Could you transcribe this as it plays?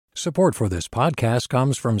Support for this podcast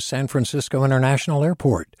comes from San Francisco International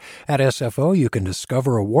Airport. At SFO, you can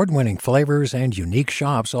discover award-winning flavors and unique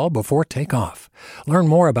shops all before takeoff. Learn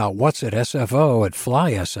more about what's at SFO at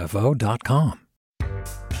flysfo.com.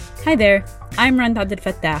 Hi there, I'm Rand Abdel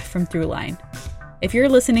Fattah from Throughline. If you're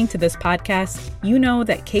listening to this podcast, you know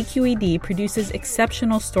that KQED produces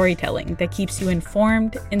exceptional storytelling that keeps you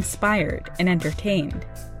informed, inspired, and entertained.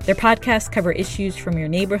 Their podcasts cover issues from your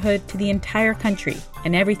neighborhood to the entire country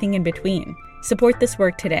and everything in between. Support this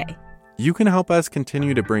work today. You can help us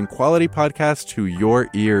continue to bring quality podcasts to your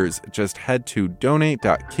ears. Just head to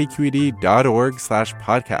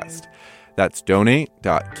donate.kqed.org/podcast. That's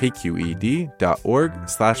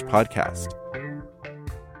donate.kqed.org/podcast.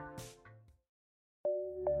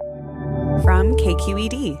 From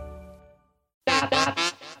KQED.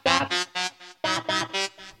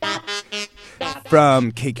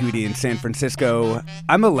 From KQED in San Francisco,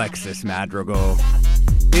 I'm Alexis Madrigal.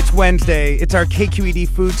 It's Wednesday. It's our KQED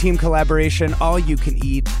food team collaboration, All You Can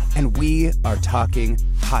Eat, and we are talking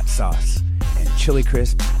hot sauce and chili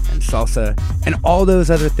crisp and salsa and all those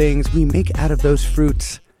other things we make out of those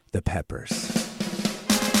fruits, the peppers.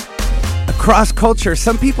 Across culture,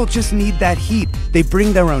 some people just need that heat. They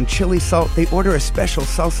bring their own chili salt, they order a special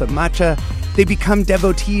salsa matcha, they become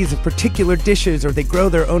devotees of particular dishes, or they grow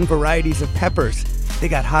their own varieties of peppers. They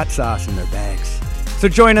got hot sauce in their bags. So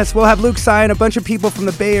join us. We'll have Luke Tsai and a bunch of people from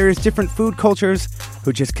the Bay Area's different food cultures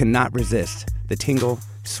who just cannot resist the tingle,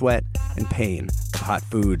 sweat, and pain of hot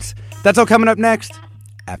foods. That's all coming up next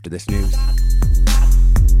after this news.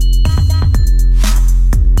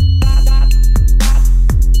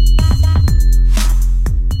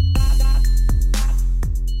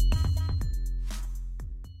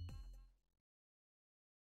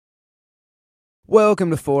 Welcome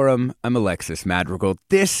to Forum. I'm Alexis Madrigal.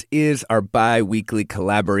 This is our bi-weekly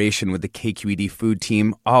collaboration with the KQED food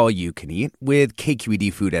team, All You Can Eat, with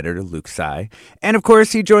KQED food editor Luke Tsai. And of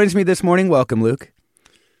course, he joins me this morning. Welcome, Luke.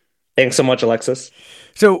 Thanks so much, Alexis.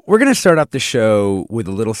 So we're going to start off the show with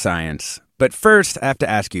a little science. But first, I have to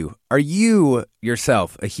ask you, are you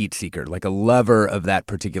yourself a heat seeker, like a lover of that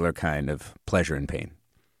particular kind of pleasure and pain?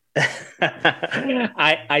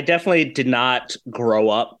 I definitely did not grow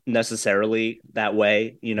up necessarily that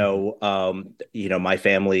way. My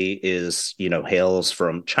family is, hails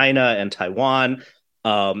from China and Taiwan.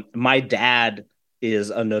 My dad is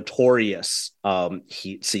a notorious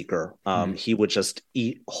heat seeker. He would just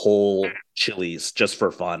eat whole chilies just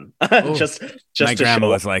for fun. just my to grandma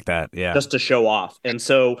show was like that. Yeah. Just to show off. And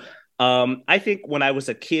so I think when I was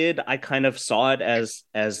a kid, I kind of saw it as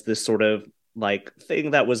this sort of like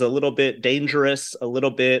thing that was a little bit dangerous, a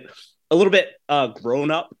little bit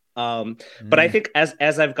grown up. But I think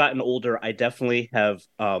as I've gotten older, I definitely have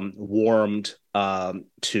warmed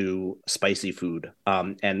to spicy food.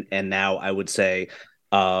 And now I would say,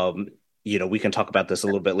 we can talk about this a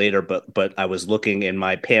little bit later, but I was looking in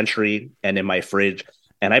my pantry and in my fridge,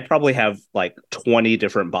 and I probably have like 20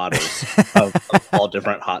 different bottles of all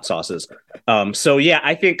different hot sauces. So yeah,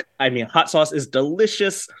 hot sauce is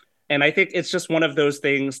delicious. And I think it's just one of those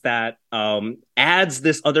things that adds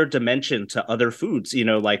this other dimension to other foods.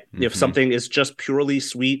 If something is just purely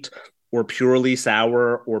sweet or purely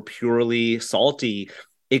sour or purely salty,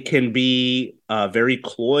 it can be very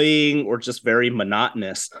cloying or just very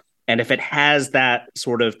monotonous. And if it has that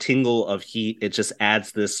sort of tingle of heat, it just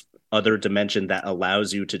adds this other dimension that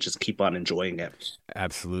allows you to just keep on enjoying it.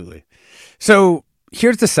 Absolutely. So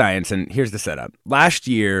here's the science and here's the setup. Last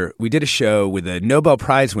year, we did a show with a Nobel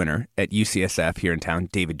Prize winner at UCSF here in town,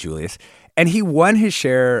 David Julius, and he won his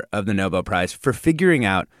share of the Nobel Prize for figuring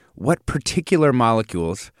out what particular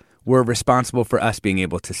molecules were responsible for us being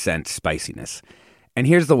able to sense spiciness. And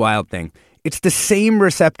here's the wild thing. It's the same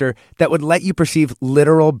receptor that would let you perceive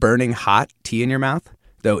literal burning hot tea in your mouth.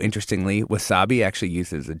 Though, interestingly, wasabi actually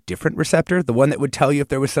uses a different receptor, the one that would tell you if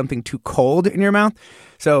there was something too cold in your mouth.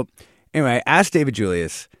 So anyway, I asked David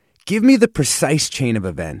Julius, give me the precise chain of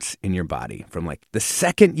events in your body from like the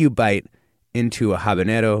second you bite into a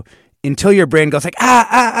habanero until your brain goes like,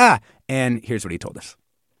 ah. And here's what he told us.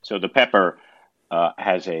 So the pepper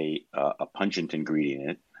has a pungent ingredient in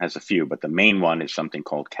it, has a few, but the main one is something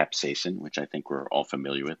called capsaicin, which I think we're all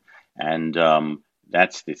familiar with. And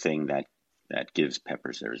that's the thing that gives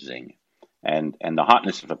peppers their zing. And the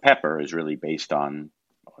hotness of a pepper is really based on,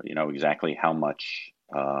 exactly how much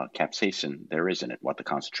capsaicin there is in it, what the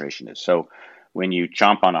concentration is. So when you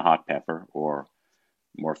chomp on a hot pepper, or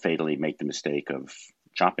more fatally make the mistake of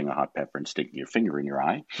chopping a hot pepper and sticking your finger in your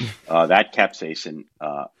eye, that capsaicin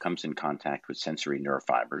comes in contact with sensory nerve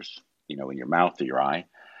fibers, in your mouth or your eye,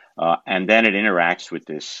 and then it interacts with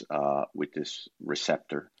this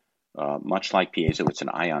receptor much like piezo, it's an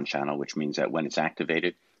ion channel, which means that when it's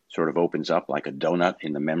activated, sort of opens up like a donut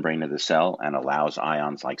in the membrane of the cell and allows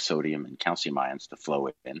ions like sodium and calcium ions to flow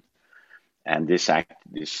in. And this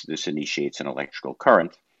initiates an electrical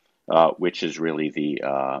current, which is really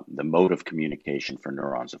the mode of communication for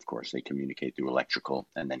neurons. Of course, they communicate through electrical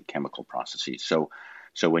and then chemical processes.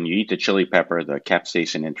 So when you eat the chili pepper, the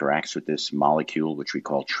capsaicin interacts with this molecule, which we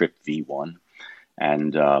call TRPV1,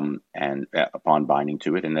 and upon binding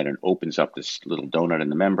to it, and then it opens up this little donut in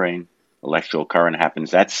the membrane. Electrical current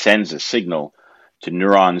happens. That sends a signal to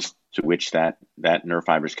neurons to which that nerve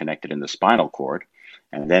fiber is connected in the spinal cord,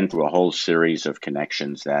 and then through a whole series of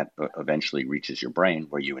connections that eventually reaches your brain,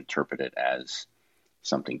 where you interpret it as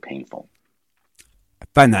something painful. I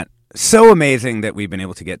find that so amazing that we've been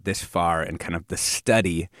able to get this far in kind of the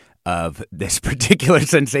study of this particular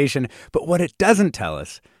sensation. But what it doesn't tell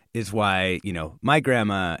us is why, my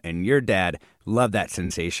grandma and your dad love that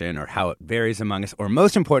sensation, or how it varies among us, or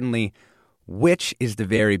most importantly, which is the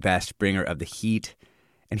very best bringer of the heat.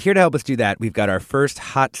 And here to help us do that, we've got our first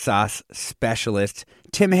hot sauce specialist.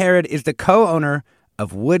 Tim Harrod is the co-owner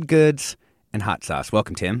of Wood Goods and Hot Sauce.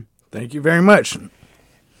 Welcome, Tim. Thank you very much.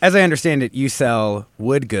 As I understand it, you sell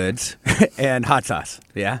wood goods and hot sauce,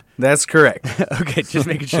 yeah? That's correct. Okay, just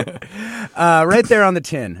making sure. Right there on the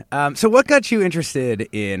tin. So what got you interested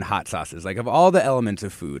in hot sauces? Like, of all the elements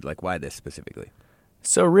of food, like, why this specifically?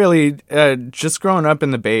 So really, just growing up in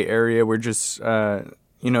the Bay Area, we're just,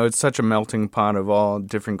 it's such a melting pot of all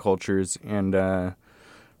different cultures. And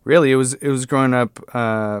really, it was growing up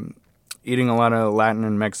eating a lot of Latin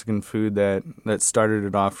and Mexican food that started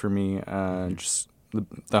it off for me. Just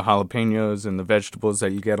the jalapenos and the vegetables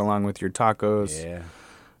that you get along with your tacos.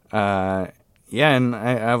 Yeah. And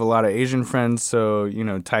I have a lot of Asian friends, so,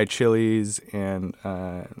 Thai chilies and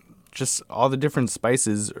just all the different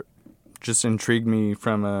spices just intrigued me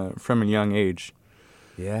from a young age.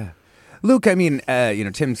 Yeah. Luke, I mean,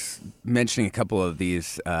 Tim's mentioning a couple of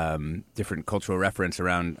these different cultural reference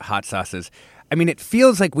around hot sauces. I mean, it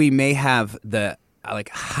feels like we may have the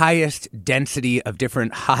highest density of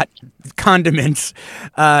different hot condiments,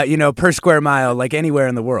 per square mile, like anywhere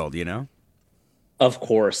in the world, Of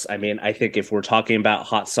course. I mean, I think if we're talking about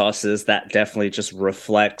hot sauces, that definitely just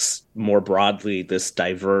reflects more broadly this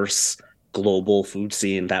diverse global food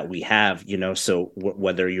scene that we have, so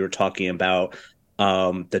whether you're talking about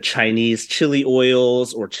the Chinese chili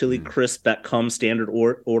oils or chili crisp that come standard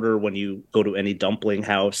order when you go to any dumpling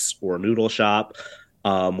house or noodle shop,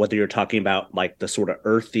 whether you're talking about like the sort of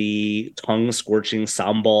earthy, tongue-scorching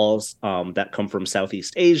sambals that come from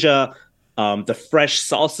Southeast Asia, the fresh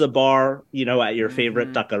salsa bar, at your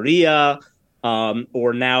favorite taqueria,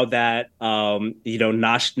 or now that,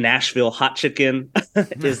 Nashville hot chicken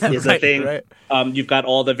is a thing. Right. You've got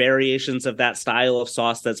all the variations of that style of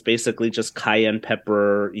sauce that's basically just cayenne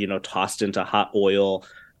pepper, tossed into hot oil.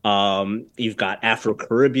 You've got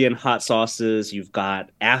Afro-Caribbean hot sauces. You've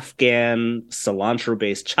got Afghan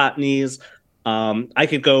cilantro-based chutneys. I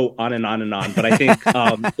could go on and on and on, but I think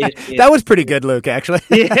that was pretty good, Luke, actually.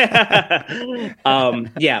 Yeah.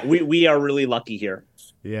 We are really lucky here.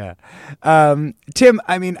 Yeah. Tim,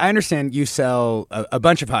 I mean, I understand you sell a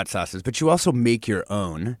bunch of hot sauces, but you also make your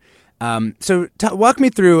own. So walk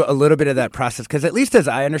me through a little bit of that process, because at least as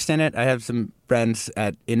I understand it, I have some friends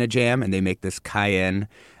at In a Jam, and they make this cayenne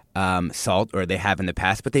salt, or they have in the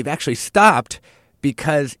past, but they've actually stopped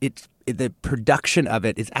because the production of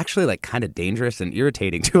it is actually like kind of dangerous and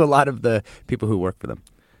irritating to a lot of the people who work for them.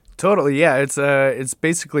 Totally, yeah. It's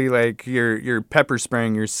basically like you're pepper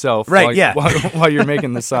spraying yourself, right? While you're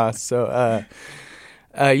making the sauce. So,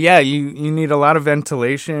 you need a lot of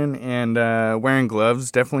ventilation, and wearing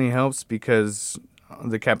gloves definitely helps because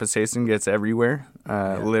the capsaicin gets everywhere,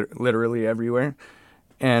 literally everywhere.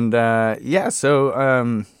 And I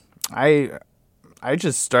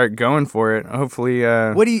just start going for it. Hopefully,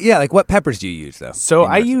 what peppers do you use though? So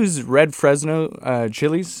I use red Fresno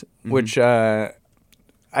chilies, which.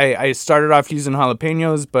 I started off using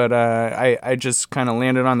jalapenos, but I just kind of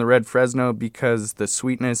landed on the red Fresno because the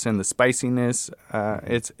sweetness and the spiciness,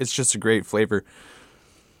 it's just a great flavor.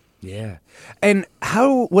 Yeah. And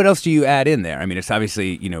what else do you add in there? I mean, it's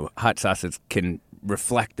obviously, hot sauces can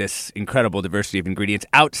reflect this incredible diversity of ingredients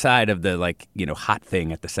outside of the hot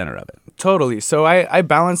thing at the center of it. Totally. So I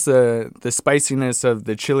balance the spiciness of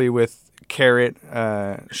the chili with carrot,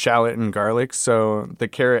 shallot, and garlic. So the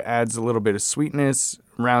carrot adds a little bit of sweetness,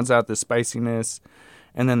 rounds out the spiciness,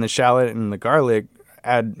 and then the shallot and the garlic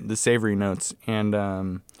add the savory notes, and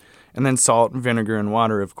then salt, vinegar, and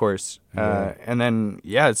water, of course. And then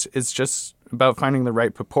it's just about finding the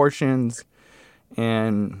right proportions,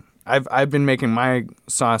 and I've been making my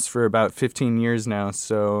sauce for about 15 years now,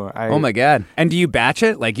 so Oh my God. And do you batch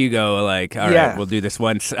it? Like you go like, all Yeah. right, we'll do this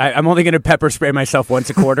once. I'm only going to pepper spray myself once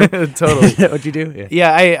a quarter. Totally. Is that what you do?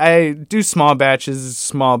 Yeah, I do small batches,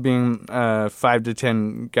 small being 5 to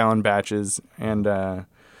 10 gallon batches, and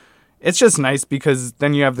it's just nice because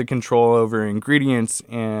then you have the control over ingredients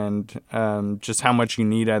and just how much you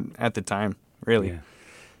need at the time, really. Yeah.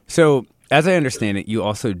 So, as I understand it, you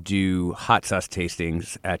also do hot sauce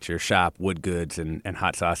tastings at your shop, Wood Goods and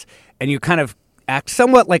Hot Sauce, and you kind of act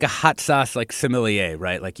somewhat like a hot sauce like sommelier,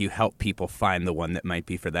 right? Like you help people find the one that might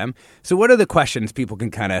be for them. So what are the questions people can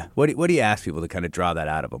kind of, what do you ask people to kind of draw that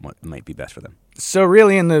out of them, what might be best for them? So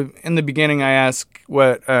really in the beginning, I ask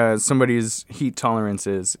what somebody's heat tolerance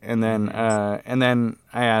is, and then I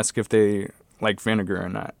ask if they like vinegar or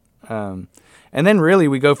not. And then really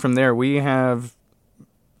we go from there. We have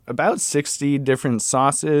about 60 different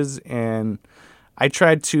sauces, and I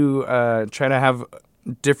tried to have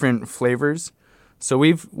different flavors. So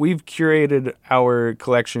we've curated our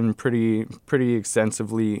collection pretty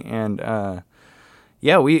extensively, and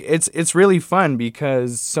it's really fun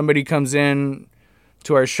because somebody comes in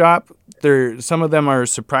to our shop. Some of them are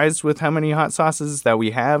surprised with how many hot sauces that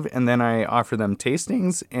we have, and then I offer them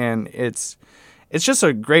tastings, and it's just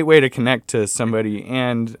a great way to connect to somebody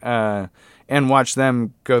and watch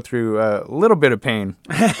them go through a little bit of pain.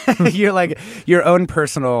 You're like your own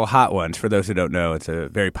personal Hot Ones. For those who don't know, it's a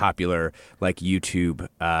very popular like YouTube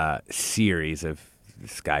series of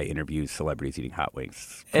this guy interviews celebrities eating hot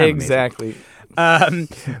wings. Exactly.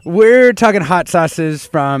 We're talking hot sauces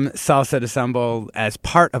from Salsa to Sambal as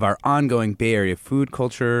part of our ongoing Bay Area food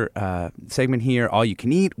culture segment here, All You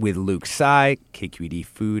Can Eat, with Luke Tsai, KQED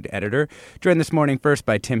food editor. Joined this morning first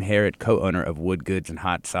by Tim Harrod, co-owner of Wood Goods and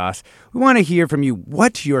Hot Sauce. We want to hear from you.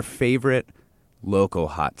 What's your favorite local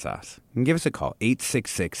hot sauce? And give us a call,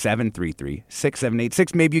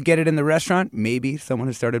 866-733-6786. Maybe you get it in the restaurant. Maybe someone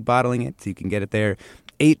has started bottling it, so you can get it there.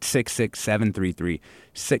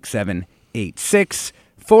 866-733-6786.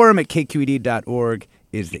 Forum at kqed.org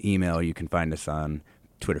is the email. You can find us on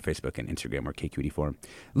Twitter, Facebook, and Instagram, or KQED Forum.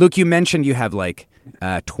 Luke, you mentioned you have like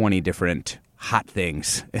 20 different hot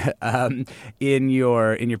things in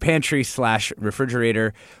your pantry /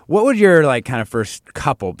 refrigerator. What would your like kind of first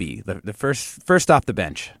couple be? The first off the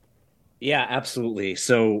bench. Yeah, absolutely.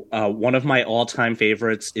 So one of my all-time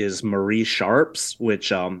favorites is Marie Sharp's,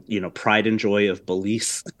 which pride and joy of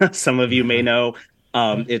Belize. Some of you may know.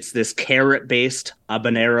 It's this carrot-based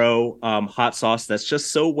habanero hot sauce that's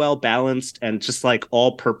just so well balanced and just like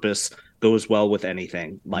all-purpose, goes well with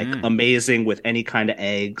anything. Like amazing with any kind of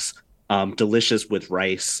eggs. Delicious with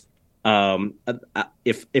rice.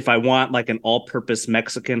 If I want like an all-purpose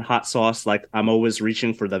Mexican hot sauce, like I'm always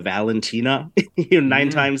reaching for the Valentina, 9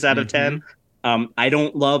 times out of 10. I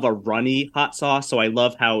don't love a runny hot sauce, so I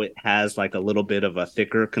love how it has like a little bit of a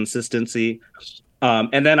thicker consistency.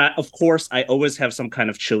 And then I always have some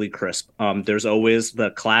kind of chili crisp. There's always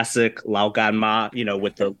the classic Lauganma,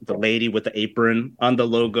 with the lady with the apron on the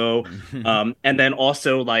logo. And then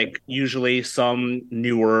also like usually some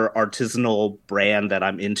newer artisanal brand that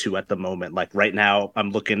I'm into at the moment. Like right now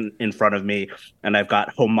I'm looking in front of me and I've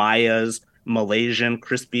got Homaya's Malaysian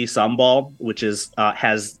crispy sambal, which has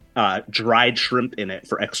dried shrimp in it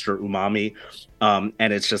for extra umami.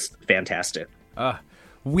 And it's just fantastic.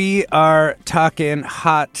 We are talking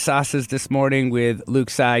hot sauces this morning with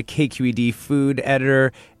Luke Tsai, KQED food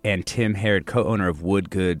editor, and Tim Harrod, co-owner of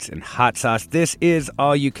Wood Goods and Hot Sauce. This is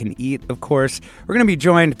All You Can Eat, of course. We're going to be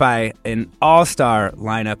joined by an all-star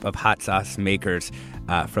lineup of hot sauce makers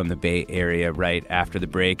from the Bay Area right after the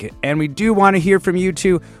break. And we do want to hear from you,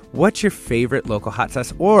 too. What's your favorite local hot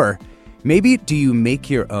sauce? Or maybe do you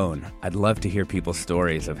make your own? I'd love to hear people's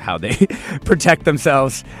stories of how they protect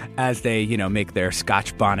themselves as they, make their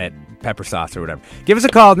Scotch bonnet pepper sauce or whatever. Give us a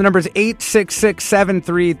call. The number is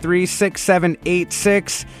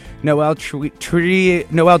 866-733-6786. Noelle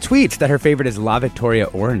tweets that her favorite is La Victoria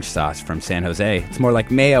orange sauce from San Jose. It's more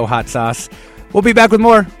like mayo hot sauce. We'll be back with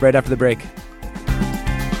more right after the break.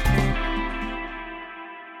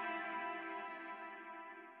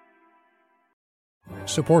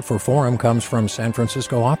 Support for Forum comes from San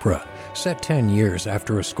Francisco Opera. Set 10 years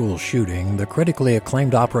after a school shooting, the critically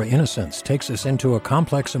acclaimed opera Innocence takes us into a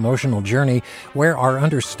complex emotional journey where our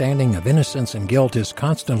understanding of innocence and guilt is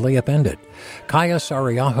constantly upended. Kaya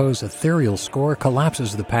Sariaho's ethereal score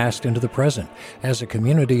collapses the past into the present as a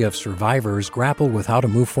community of survivors grapple with how to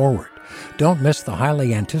move forward. Don't miss the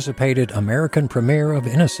highly anticipated American premiere of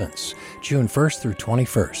Innocence, June 1st through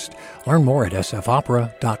 21st. Learn more at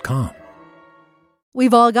sfopera.com.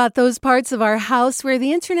 We've all got those parts of our house where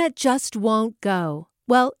the internet just won't go.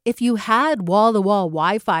 Well, if you had wall-to-wall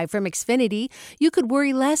Wi-Fi from Xfinity, you could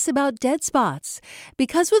worry less about dead spots.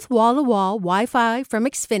 Because with wall-to-wall Wi-Fi from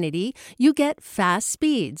Xfinity, you get fast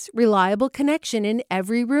speeds, reliable connection in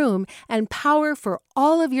every room, and power for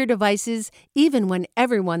all of your devices, even when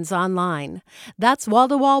everyone's online. That's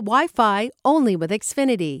wall-to-wall Wi-Fi only with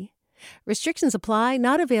Xfinity. Restrictions apply,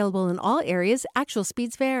 not available in all areas. Actual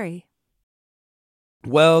speeds vary.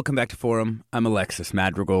 Welcome back to Forum. I'm Alexis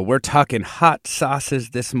Madrigal. We're talking hot sauces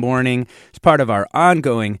this morning. It's part of our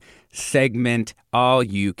ongoing segment, All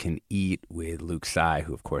You Can Eat with Luke Tsai,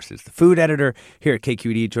 who, of course, is the food editor here at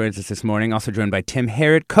KQED, joins us this morning. Also joined by Tim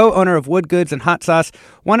Harrod, co-owner of Wood Goods and Hot Sauce.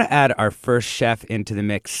 Want to add our first chef into the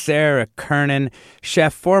mix, Sarah Kirnon,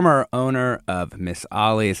 chef, former owner of Miss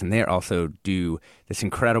Ollie's, and they also do this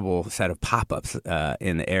incredible set of pop-ups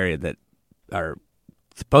in the area that are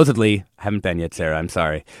supposedly, I haven't been yet, Sarah, I'm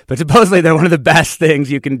sorry, but supposedly they're one of the best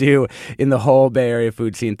things you can do in the whole Bay Area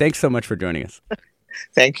food scene. Thanks so much for joining us.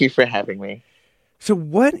 Thank you for having me. So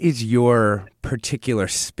what is your particular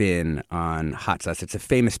spin on hot sauce? It's a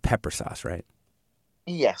famous pepper sauce, right?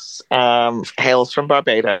 Yes. Hails from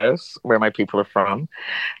Barbados, where my people are from.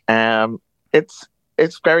 It's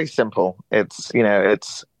very simple. It's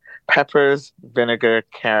peppers, vinegar,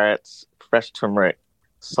 carrots, fresh turmeric,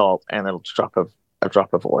 salt, and a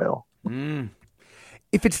drop of oil.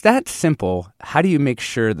 If it's that simple, how do you make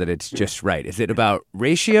sure that it's just right? Is it about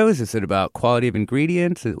ratios? Is it about quality of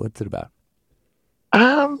ingredients? What's it about?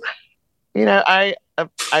 I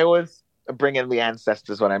always bring in the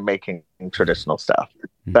ancestors when I'm making traditional stuff.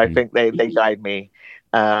 So I think they guide me.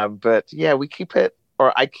 But yeah, we keep it,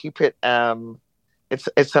 or I keep it.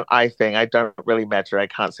 It's an eye thing. I don't really measure. I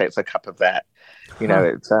can't say it's a cup of that.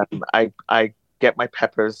 It's I get my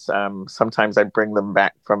peppers. Sometimes I bring them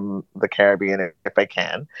back from the Caribbean if I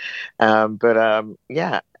can.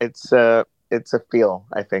 It's a feel,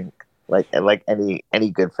 I think, like any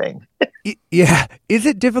good thing. Yeah. Is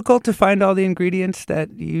it difficult to find all the ingredients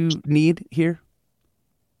that you need here?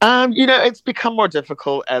 It's become more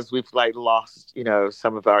difficult as we've lost,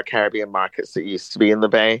 some of our Caribbean markets that used to be in the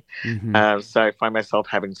Bay. So I find myself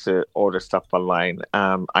having to order stuff online.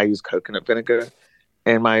 I use coconut vinegar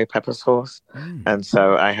in my pepper sauce, and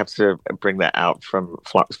so I have to bring that out from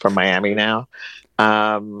Miami now.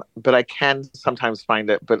 But I can sometimes find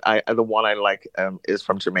it. But the one I like is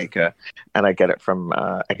from Jamaica, and I get it from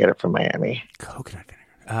Miami. Coconut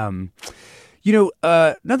vinegar.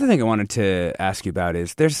 Another thing I wanted to ask you about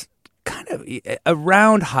is there's kind of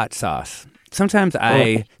around hot sauce. Sometimes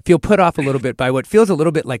I feel put off a little bit by what feels a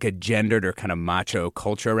little bit like a gendered or kind of macho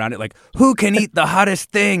culture around it. Like, who can eat the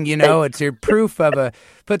hottest thing? It's your proof of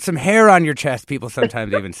put some hair on your chest. People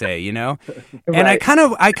sometimes even say, And I kind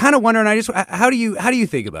of wonder, and how do you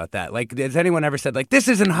think about that? Like, has anyone ever said this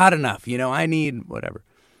isn't hot enough? I need whatever.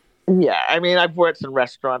 Yeah, I mean, I've worked in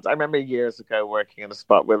restaurants. I remember years ago working in a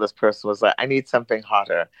spot where this person was like, I need something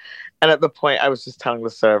hotter. And at the point, I was just telling the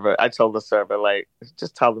server,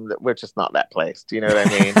 just tell them that we're just not that place. Do you know what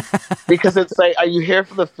I mean? Because it's like, are you here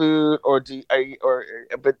for the food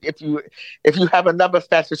but if you have another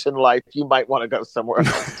fetish in life, you might want to go somewhere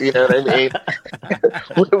else. Do you know what I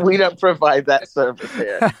mean? We don't provide that service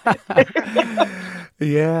here.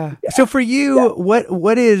 Yeah. So for you,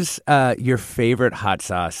 what is your favorite hot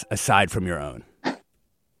sauce aside from your own?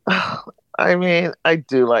 I mean, I'm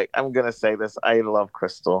going to say this. I love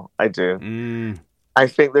Crystal. I do. I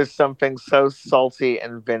think there's something so salty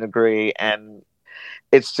and vinegary, and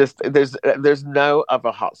it's just, there's no other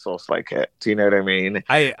hot sauce like it. Do you know what I mean?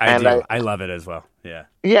 I do. I love it as well. Yeah.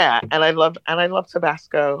 Yeah. And I love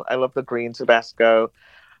Tabasco. I love the green Tabasco.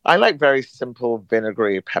 I like very simple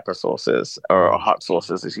vinegary pepper sauces, or hot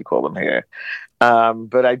sauces as you call them here.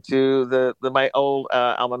 But I do my old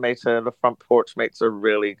alma mater, the Front Porch, makes a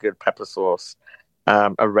really good pepper sauce,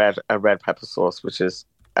 a red pepper sauce, which is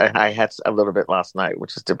I had a little bit last night,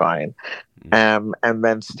 which is divine. And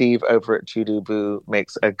then Steve over at Judo Boo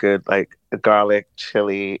makes a good a garlic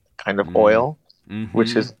chili kind of oil,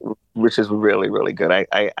 which is really, really good.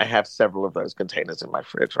 I have several of those containers in my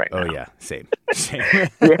fridge right now. Oh yeah, same.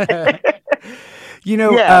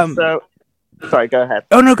 Yeah. So sorry, go ahead.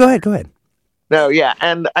 Oh no, go ahead. No, yeah,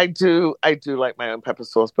 and I do like my own pepper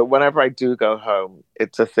sauce, but whenever I do go home,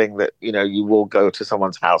 it's a thing that, you will go to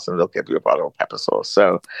someone's house and they'll give you a bottle of pepper sauce.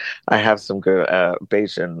 So I have some good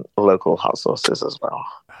Bayesian local hot sauces as well.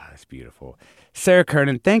 That's beautiful. Sarah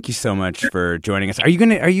Kirnon, thank you so much for joining us. Are you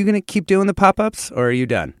gonna keep doing the pop-ups, or are you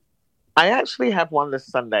done? I actually have one this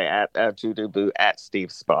Sunday at Judo Boo at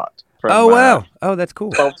Steve's spot. Wow! Oh, that's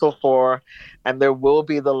cool. 12 till 4, and there will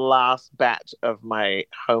be the last batch of my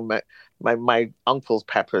my uncle's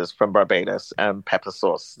peppers from Barbados and pepper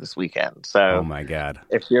sauce this weekend. So, oh my God!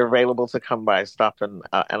 If you're available to come by, stop and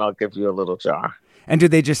I'll give you a little jar. And do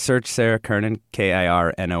they just search Sarah Kirnon,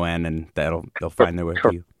 Kirnon, and they'll find their way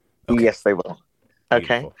to you? Okay. Yes, they will.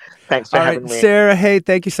 Okay. Beautiful. Thanks for having me, Sarah. Hey,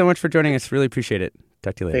 thank you so much for joining us. Really appreciate it.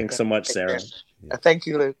 Talk to you later. Thanks so much, Sarah. Thank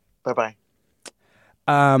you, Luke. Bye-bye.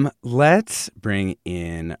 Let's bring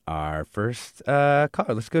in our first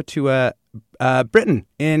caller. Let's go to Britton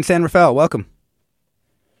in San Rafael. Welcome.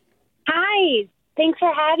 Hi. Thanks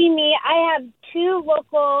for having me. I have 2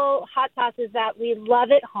 local hot sauces that we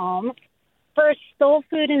love at home. First, Soul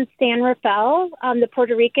Food in San Rafael, the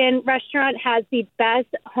Puerto Rican restaurant, has the best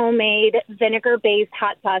homemade vinegar-based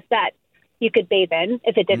hot sauce that you could bathe in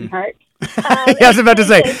if it didn't hurt. I was about to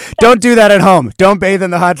say, don't do that at home. Don't bathe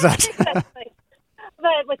in the hot sauce. Exactly.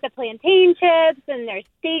 But with the plantain chips and their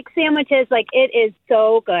steak sandwiches, it is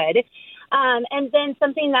so good. And then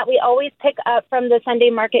something that we always pick up from the Sunday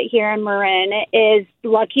market here in Marin is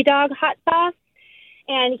Lucky Dog hot sauce.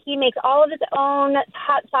 And he makes all of his own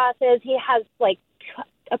hot sauces. He has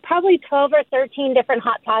probably 12 or 13 different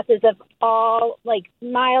hot sauces of all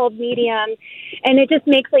mild, medium. And it just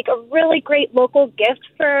makes a really great local gift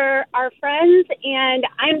for our friends. And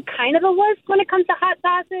I'm kind of a wuss when it comes to hot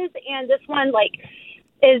sauces. And this one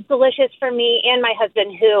is delicious for me and my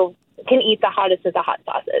husband, who can eat the hottest of the hot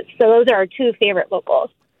sauces. So those are our 2 favorite locals.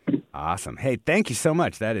 Awesome. Hey, thank you so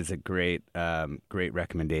much. That is a great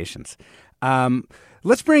recommendations.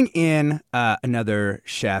 Let's bring in another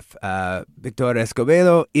chef. Victor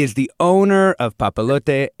Escobedo is the owner of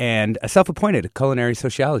Papalote and a self-appointed culinary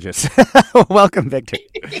sociologist. Welcome, Victor.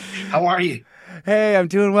 How are you? Hey, I'm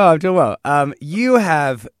doing well. You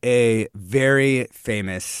have a very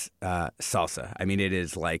famous salsa. I mean, it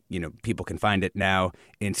is people can find it now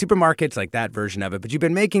in supermarkets, that version of it. But you've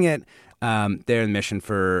been making it there in Mission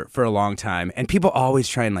for a long time, and people always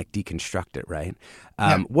try and deconstruct it, right?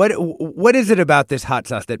 Yeah. What is it about this hot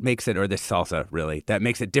sauce that makes it, or this salsa really, that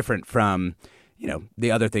makes it different from the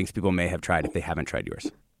other things people may have tried if they haven't tried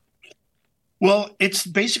yours? Well, it's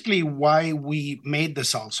basically why we made the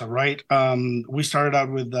salsa, right? We started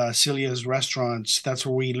out with Celia's restaurants. That's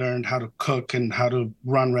where we learned how to cook and how to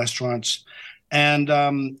run restaurants. And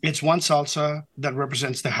it's one salsa that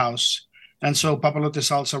represents the house. And so Papalote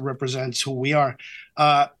salsa represents who we are.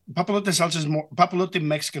 Papalote salsa is more, Papalote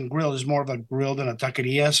Mexican grill is more of a grill than a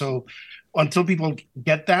taqueria. So until people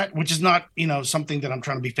get that, which is not, something that I'm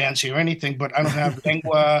trying to be fancy or anything, but I don't have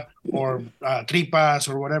lengua or tripas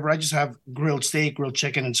or whatever. I just have grilled steak, grilled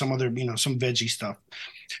chicken, and some other, some veggie stuff.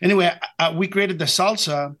 Anyway, we created the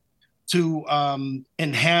salsa to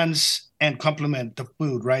enhance and complement the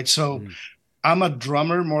food, right? So I'm a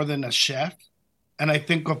drummer more than a chef. And I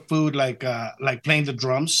think of food like playing the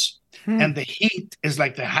drums, and the heat is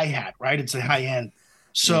like the hi-hat, right? It's the high end.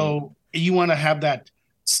 So you want to have that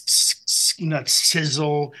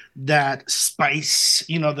sizzle, that spice,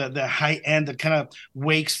 the high end that kind of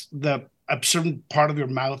wakes a certain part of your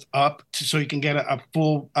mouth up so you can get a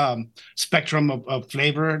full spectrum of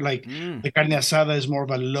flavor. The carne asada is more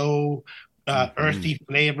of a low, earthy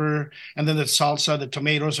flavor, and then the salsa, the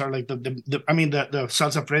tomatoes are the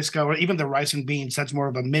salsa fresca, or even the rice and beans, that's more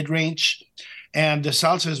of a mid-range, and the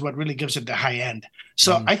salsa is what really gives it the high end.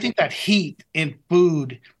 So I think that heat in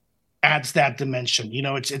food adds that dimension.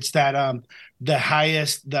 It's that the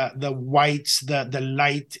highest, the whites, the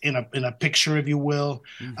light in a picture, if you will,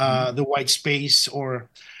 the white space, or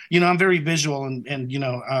I'm very visual, and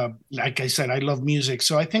like I said, I love music,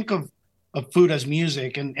 so I think of food as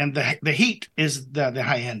music, and the heat is the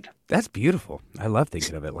high end. That's beautiful. I love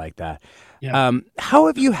thinking of it like that. Yeah. How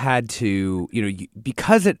have you had to,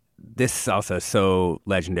 because this salsa is so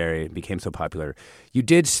legendary and became so popular, you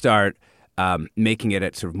did start making it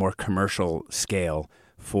at sort of more commercial scale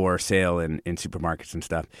for sale in supermarkets and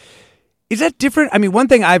stuff. Is that different? I mean, one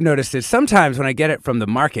thing I've noticed is sometimes when I get it from the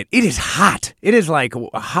market, it is hot. It is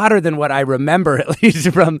hotter than what I remember, at least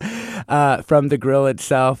from the grill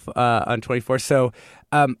itself on 24. So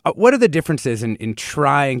what are the differences in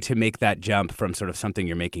trying to make that jump from sort of something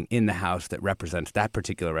you're making in the house that represents that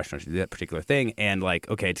particular restaurant, that particular thing, and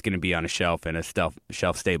okay, it's going to be on a shelf in a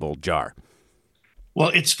shelf-stable jar? Well,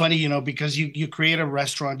 it's funny, because you create a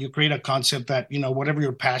restaurant, you create a concept that, whatever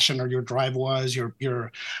your passion or your drive was,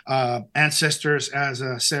 your ancestors, as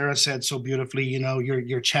Sarah said so beautifully,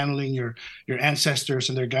 you're channeling your ancestors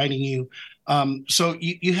and they're guiding you. So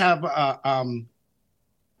you have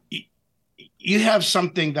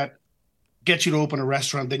something that gets you to open a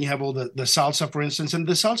restaurant. Then you have all the salsa, for instance, and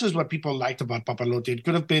the salsa is what people liked about Papalote. It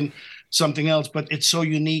could have been something else, but it's so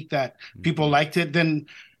unique that people liked it. Then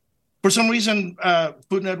for some reason,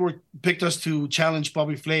 Food Network picked us to challenge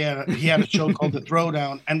Bobby Flay. He had a show called The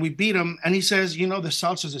Throwdown, and we beat him. And he says, the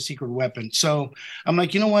salsa is a secret weapon. So I'm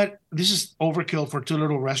like, you know what? This is overkill for two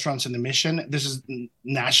little restaurants in the Mission. This is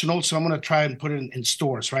national, so I'm going to try and put it in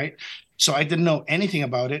stores, right? So I didn't know anything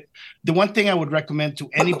about it. The one thing I would recommend to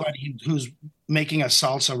anybody who's making a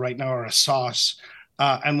salsa right now or a sauce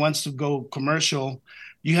and wants to go commercial,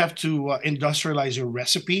 you have to industrialize your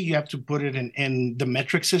recipe. You have to put it in the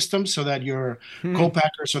metric system so that your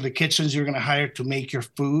co-packers or the kitchens you're going to hire to make your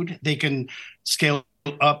food, they can scale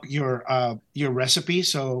up your recipe.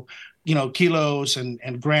 So, kilos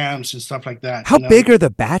and grams and stuff like that. How big are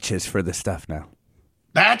the batches for this stuff now?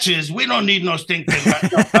 Batches? We don't need no stinking.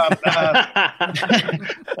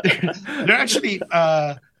 They're actually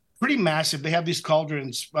pretty massive. They have these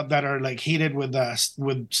cauldrons that are like heated with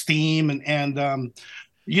steam and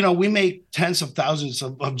we make tens of thousands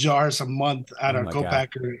of jars a month at our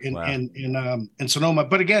co-packer in Sonoma.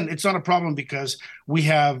 But again, it's not a problem because we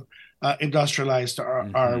have industrialized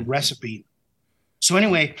our recipe. So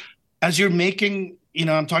anyway, as you're making,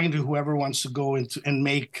 I'm talking to whoever wants to go into and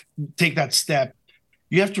take that step.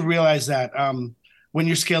 You have to realize that when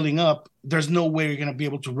you're scaling up, there's no way you're going to be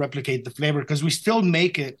able to replicate the flavor because we still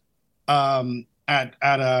make it at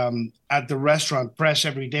the restaurant fresh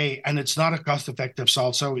every day, and it's not a cost-effective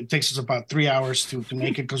salsa. It takes us about 3 hours to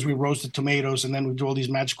make it because we roast the tomatoes and then we do all these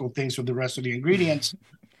magical things with the rest of the ingredients.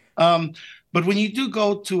 But when you do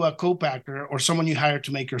go to a co-packer or someone you hire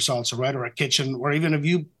to make your salsa, right, or a kitchen, or even if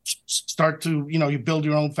you start to, you build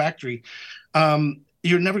your own factory,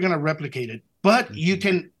 you're never going to replicate it. But you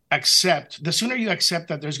can accept, the sooner you accept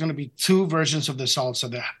that there's going to be two versions of the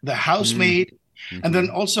salsa, the house-made, and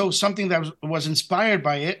then also something that was inspired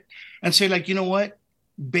by it, and say, like, you know what?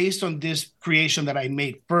 Based on this creation that I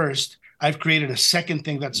made first, I've created a second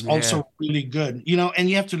thing that's also really good, and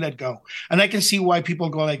you have to let go. And I can see why people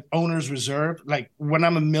go like owner's reserve, like when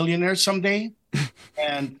I'm a millionaire someday,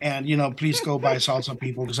 and please go buy salsa,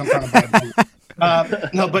 people, because I'm trying to buy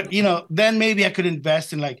it. No, but then maybe I could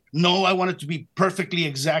invest in I want it to be perfectly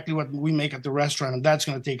exactly what we make at the restaurant, and that's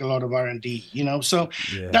going to take a lot of R&D, So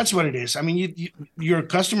that's what it is. I mean, your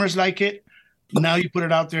customers like it. Now you put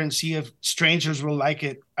it out there and see if strangers will like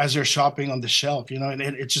it as they're shopping on the shelf, and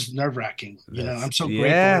it's just nerve-wracking. I'm so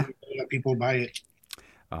grateful that people buy it.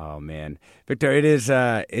 Oh man, Victor, it is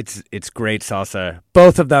it's great salsa.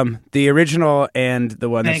 Both of them, the original and the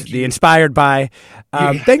one that's the inspired by.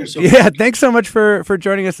 Thanks so much for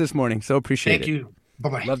joining us this morning. So appreciate it. Thank you.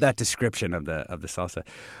 Bye-bye. Love that description of the salsa.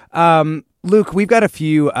 Luke, we've got a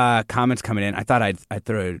few comments coming in. I thought I'd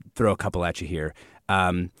throw a couple at you here.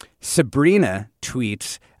 Sabrina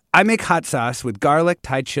tweets, I make hot sauce with garlic,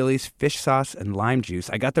 Thai chilies, fish sauce, and lime juice.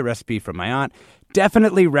 I got the recipe from my aunt.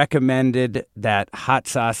 Definitely recommended that hot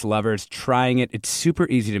sauce lovers trying it. It's super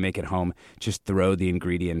easy to make at home. Just throw the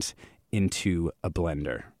ingredients into a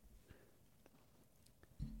blender.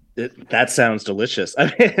 That sounds delicious.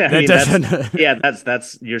 That's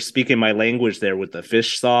you're speaking my language there with the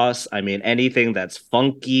fish sauce. I mean, anything that's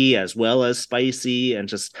funky as well as spicy and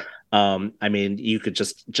just you could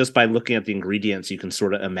just by looking at the ingredients, you can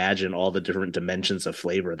sort of imagine all the different dimensions of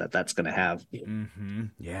flavor that's going to have. Mm-hmm.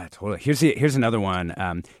 Yeah, totally. Here's another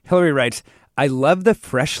one. Hillary writes, I love the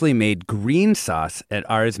freshly made green sauce at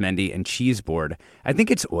Arizmendi and Cheese Board. I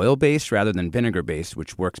think it's oil-based rather than vinegar-based,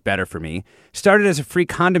 which works better for me. Started as a free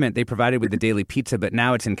condiment they provided with the daily pizza, but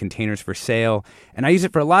now it's in containers for sale. And I use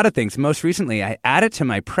it for a lot of things. Most recently, I add it to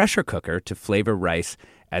my pressure cooker to flavor rice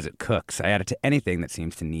as it cooks. I add it to anything that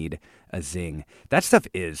seems to need a zing. That stuff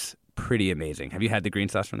is pretty amazing. Have you had the green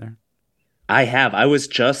sauce from there? I have. I was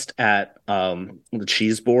just at the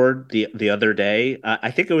Cheese Board the other day.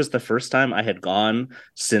 I think it was the first time I had gone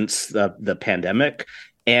since the pandemic,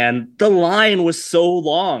 and the line was so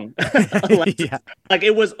long.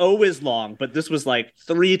 It was always long, but this was like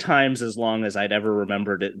 3 times as long as I'd ever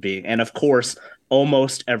remembered it being. And of course,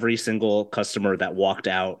 almost every single customer that walked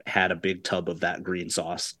out had a big tub of that green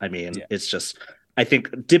sauce. I mean, It's just, I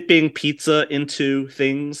think dipping pizza into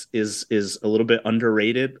things is a little bit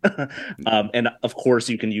underrated. And of course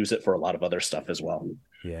you can use it for a lot of other stuff as well.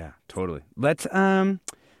 Yeah, totally. Let's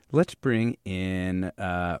bring in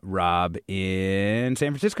Rob in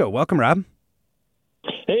San Francisco. Welcome, Rob.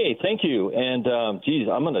 Hey, thank you. And I'm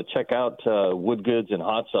going to check out Wood Goods and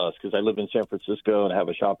hot sauce because I live in San Francisco and have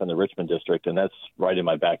a shop in the Richmond district, and that's right in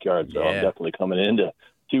my backyard. So I'm definitely coming in to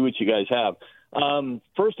see what you guys have.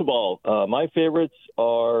 First of all, my favorites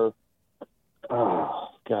are, I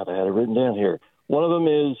had it written down here. One of them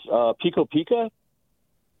is Pico Pica.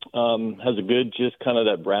 has a good, just kind of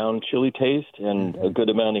that brown chili taste and a good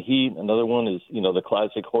amount of heat. Another one is, the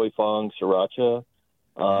classic Hoi Fong sriracha,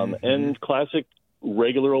 and classic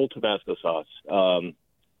regular old Tabasco sauce.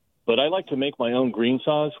 But I like to make my own green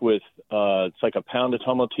sauce with, it's like a pound of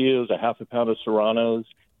tomatillos, a half a pound of serranos,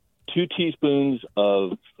 2 teaspoons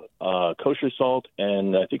of kosher salt,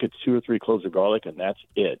 and I think it's 2 or 3 cloves of garlic, and that's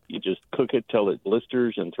it. You just cook it till it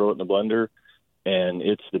blisters and throw it in the blender, and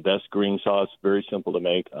it's the best green sauce. Very simple to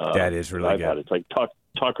make. That is really good. It's like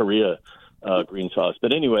taqueria green sauce.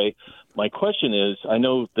 But anyway, my question is, I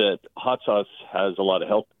know that hot sauce has a lot of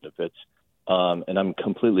health benefits, and I'm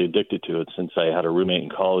completely addicted to it since I had a roommate in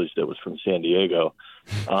college that was from San Diego.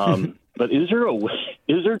 But is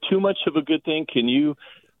there too much of a good thing? Can you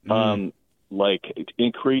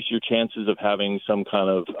increase your chances of having some kind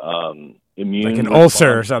of immune, like an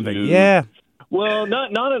ulcer or something? Yeah. Well,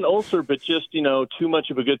 not an ulcer, but just too much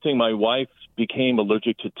of a good thing. My wife became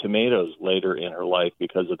allergic to tomatoes later in her life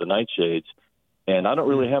because of the nightshades, and I don't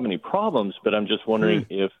really have any problems. But I'm just wondering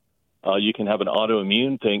if you can have an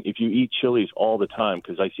autoimmune thing if you eat chilies all the time,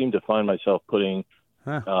 because I seem to find myself putting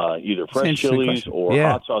either fresh chilies or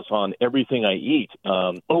hot sauce on everything I eat.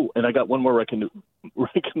 And I got one more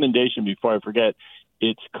recommendation before I forget.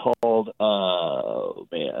 It's called,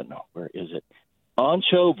 where is it?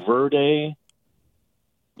 Ancho Verde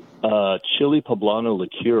Chili Poblano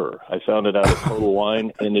Liqueur. I found it out at Total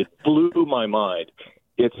Wine, and it blew my mind.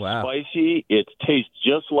 It's spicy. It tastes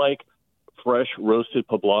just like fresh roasted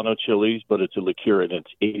poblano chilies, but it's a liqueur, and it's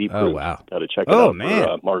 80 proof. Oh, wow. Got to check it out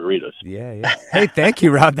for margaritas. Yeah. Hey, thank you,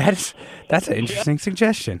 Rob. That's an interesting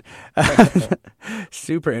suggestion.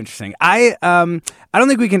 Super interesting. I don't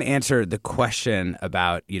think we can answer the question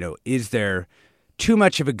about, is there too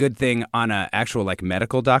much of a good thing on an actual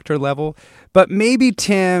medical doctor level, but maybe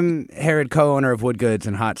Tim Herod, co-owner of Wood Goods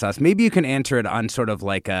and Hot Sauce, maybe you can answer it on sort of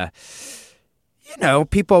like a,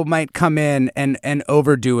 people might come in and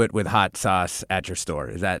overdo it with hot sauce at your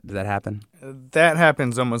store. Does that happen? That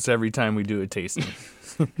happens almost every time we do a tasting.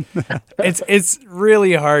 It's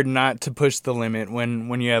really hard not to push the limit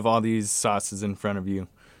when you have all these sauces in front of you.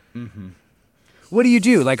 Mm-hmm. What do you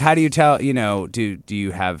do? How do you tell, do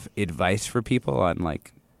you have advice for people on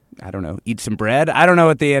I don't know, eat some bread? I don't know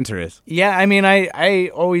what the answer is. Yeah, I mean, I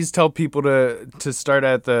always tell people to start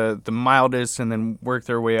at the mildest and then work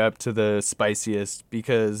their way up to the spiciest,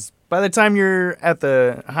 because by the time you're at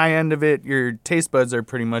the high end of it, your taste buds are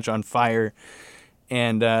pretty much on fire,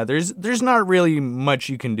 and there's not really much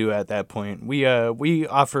you can do at that point. We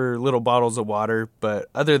offer little bottles of water, but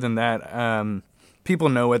other than that, people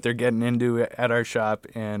know what they're getting into at our shop,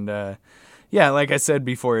 and like I said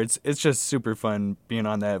before, it's just super fun being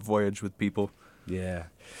on that voyage with people. Yeah.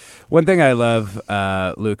 One thing I love,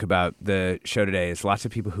 Luke, about the show today is lots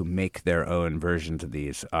of people who make their own versions of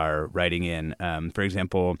these are writing in. For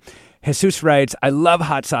example, Jesus writes, I love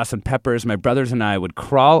hot sauce and peppers. My brothers and I would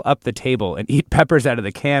crawl up the table and eat peppers out of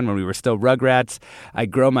the can when we were still rugrats. I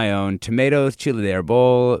grow my own tomatoes, chile de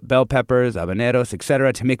arbol, bell peppers, habaneros,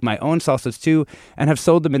 etc. to make my own salsas too, and have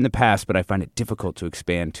sold them in the past, but I find it difficult to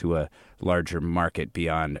expand to a larger market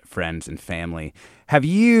beyond friends and family. Have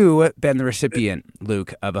you been the recipient,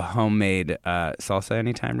 Luke, of a homemade salsa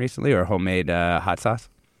anytime recently, or homemade hot sauce?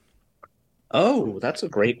 Oh, that's a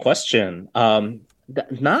great question.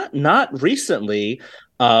 Not recently,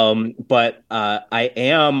 but I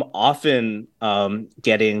am often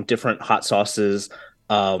getting different hot sauces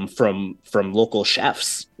from local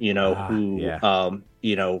chefs.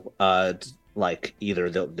 Like either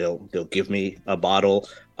they'll give me a bottle,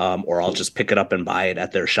 or I'll just pick it up and buy it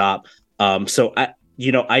at their shop. So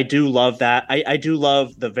I do love that. I do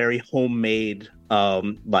love the very homemade,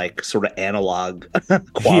 sort of analog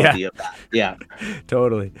quality of that. Yeah,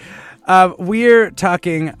 totally. We're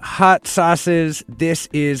talking hot sauces. This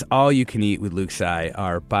is All You Can Eat with Luke Tsai,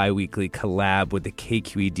 our bi-weekly collab with the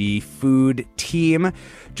KQED food team,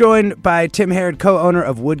 joined by Tim Herod, co-owner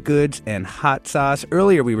of Wood Goods and Hot Sauce.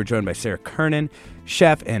 Earlier, we were joined by Sarah Kirnon,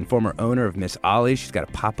 chef and former owner of Miss Ollie. She's got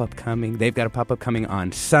a pop-up coming. They've got a pop-up coming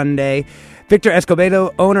on Sunday. Victor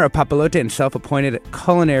Escobedo, owner of Papalote and self-appointed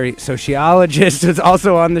culinary sociologist, is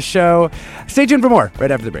also on the show. Stay tuned for more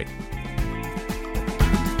right after the break.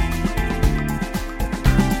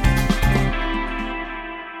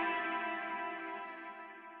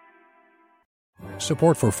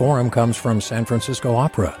 Support for Forum comes from San Francisco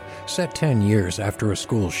Opera. Set 10 years after a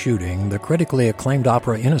school shooting, the critically acclaimed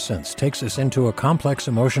opera Innocence takes us into a complex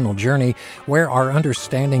emotional journey where our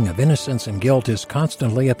understanding of innocence and guilt is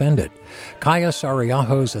constantly upended. Kaya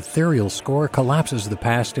Sariaho's ethereal score collapses the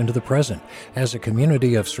past into the present as a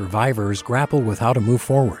community of survivors grapple with how to move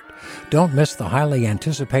forward. Don't miss the highly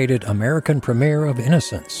anticipated American premiere of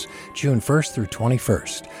Innocence, June 1st through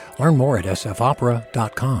 21st. Learn more at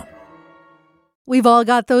sfopera.com. We've all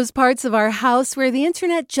got those parts of our house where the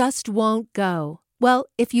internet just won't go. Well,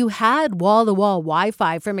 if you had wall-to-wall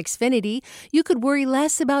Wi-Fi from Xfinity, you could worry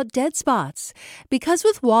less about dead spots. Because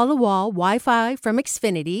with wall-to-wall Wi-Fi from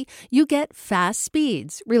Xfinity, you get fast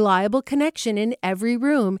speeds, reliable connection in every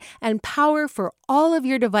room, and power for all of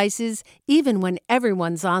your devices, even when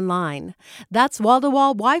everyone's online. That's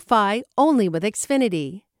wall-to-wall Wi-Fi only with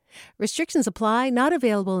Xfinity. Restrictions apply, not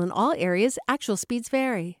available in all areas. Actual speeds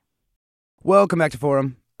vary. Welcome back to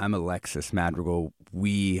Forum. I'm Alexis Madrigal.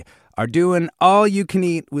 We are doing All You Can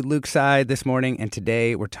Eat with Luke Tsai this morning, and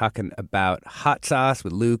today we're talking about hot sauce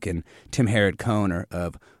with Luke and Tim Herod-Cohn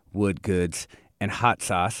of Wood Goods and Hot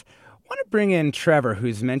Sauce. I want to bring in Trevor,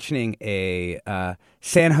 who's mentioning a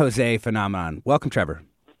San Jose phenomenon. Welcome, Trevor.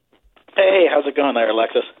 Hey, how's it going there,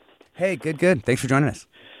 Alexis? Hey, good. Thanks for joining us.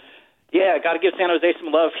 Yeah, got to give San Jose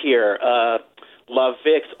some love here. Love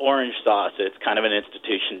Vic's orange sauce. It's kind of an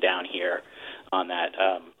institution down here on that.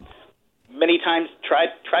 Many times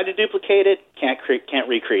tried to duplicate it, can't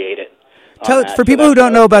recreate it. Tell for people who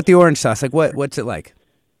don't know about the orange sauce, like what's it like?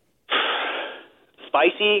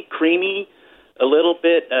 Spicy, creamy, a little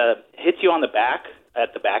bit hits you on the back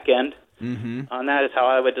at the back end. Mm-hmm. On that is how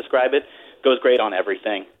I would describe it. Goes great on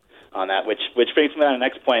everything. On that, which brings me to the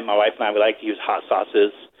next point. My wife and I would like to use hot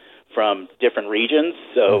sauces from different regions.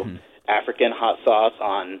 So African hot sauce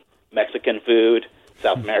on Mexican food,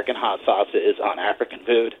 South American hot sauces on African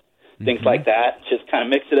food. Things like that. Just kind of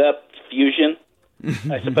mix it up. Fusion,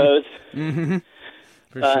 I suppose.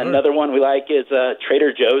 For sure. Another one we like is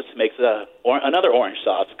Trader Joe's makes another orange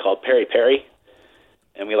sauce called Peri Peri,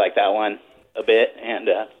 and we like that one a bit. And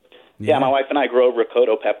yeah, my wife and I grow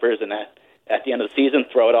ricotta peppers, and at the end of the season,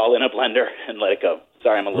 throw it all in a blender and let it go.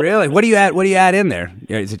 Sorry, I'm a little... Really? What do you add in there?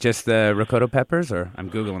 Is it just the ricotta peppers, or I'm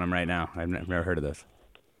Googling them right now. I've never heard of those.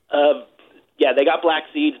 Yeah, they got black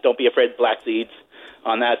seeds. Don't be afraid of black seeds.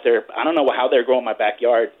 On that, I don't know how they're growing in my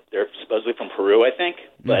backyard. They're supposedly from Peru, I think,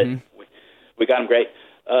 but we got them great.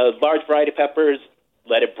 Large variety peppers,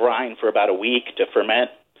 let it brine for about a week to ferment,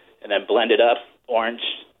 and then blend it up.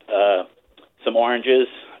 Some oranges.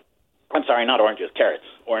 I'm sorry, not oranges, carrots.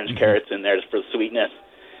 Orange carrots in there for the sweetness,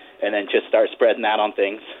 and then just start spreading that on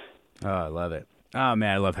things. Oh, I love it. Oh,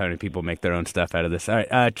 man, I love having people make their own stuff out of this. All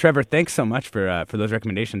right, Trevor, thanks so much for those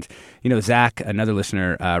recommendations. You know, Zach, another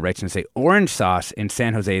listener, writes in to say, orange sauce in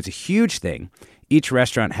San Jose is a huge thing. Each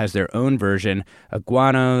restaurant has their own version.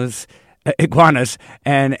 Iguanas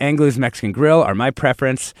and Anglo's Mexican Grill are my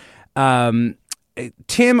preference. Tim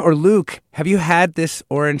or Luke, have you had this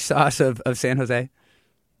orange sauce of San Jose?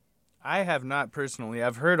 I have not personally.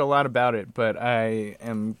 I've heard a lot about it, but I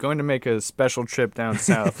am going to make a special trip down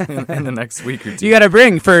south in the next week or two. You got to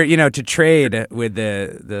bring to trade with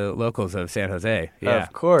the locals of San Jose. Yeah,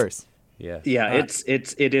 of course. Yeah,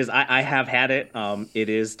 it is. I have had it. It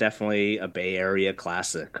is definitely a Bay Area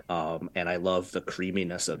classic, and I love the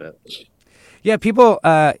creaminess of it. Yeah, people.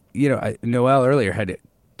 Noelle earlier had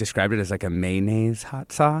described it as like a mayonnaise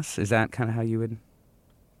hot sauce. Is that kind of how you would?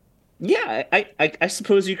 Yeah, I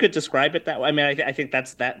suppose you could describe it that way. I mean, I think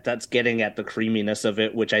that's getting at the creaminess of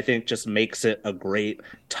it, which I think just makes it a great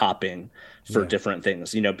topping for different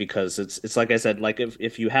things. Because it's like I said, like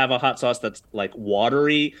if you have a hot sauce that's like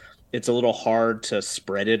watery, it's a little hard to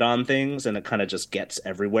spread it on things, and it kind of just gets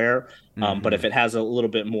everywhere. But if it has a little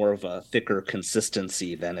bit more of a thicker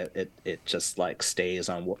consistency, then it just like stays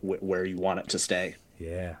on where you want it to stay.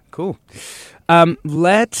 Yeah, cool.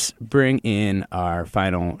 Let's bring in our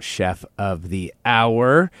final chef of the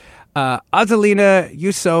hour. Azalina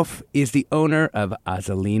Eusope is the owner of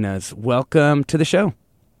Azalina's. Welcome to the show.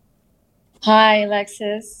 Hi,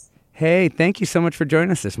 Alexis. Hey, thank you so much for joining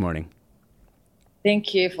us this morning.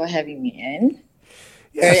 Thank you for having me in.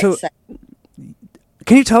 Yeah, so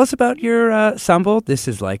can you tell us about your sambal? This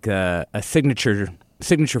is like a signature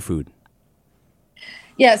food.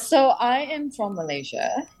 Yeah, so I am from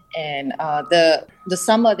Malaysia, and the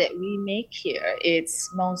sambal that we make here,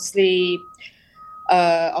 it's mostly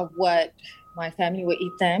of what my family will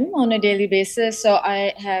eat them on a daily basis. So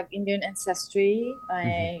I have Indian ancestry.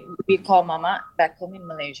 We call mama back home in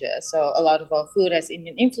Malaysia. So a lot of our food has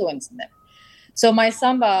Indian influence in them. So my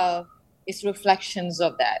sambal is reflections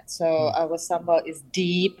of that. So our sambal is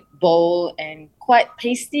deep, bold, and quite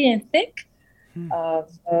pasty and thick.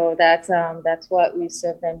 So that's what we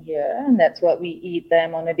serve them here, and that's what we eat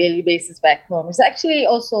them on a daily basis back home. It's actually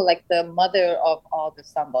also like the mother of all the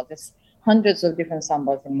sambal. There's hundreds of different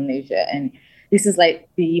sambals in Malaysia, and this is like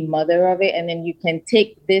the mother of it. And then you can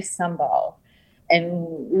take this sambal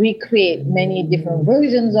and recreate many different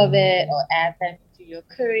versions of it, or add them to your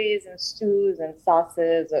curries and stews and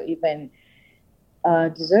sauces, or even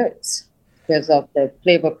desserts, because of the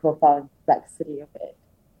flavor profile and complexity of it.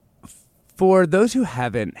 For those who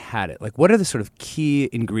haven't had it, like, what are the sort of key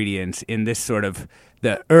ingredients in this sort of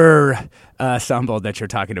the sambal that you're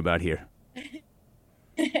talking about here?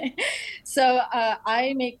 So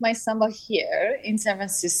I make my sambal here in San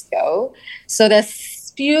Francisco. So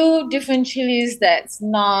there's few different chilies that's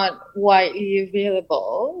not widely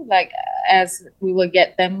available, like as we will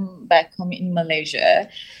get them back home in Malaysia.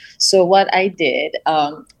 So what I did,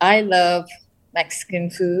 I love Mexican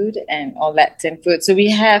food or Latin food. So we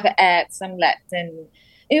have added some Latin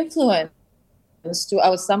influence to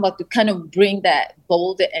our sambal to kind of bring that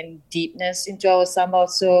bold and deepness into our sambal.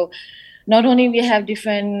 So not only we have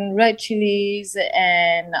different red chilies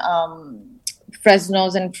and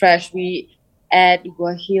Fresnos and fresh, we add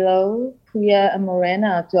guajillo, puya, and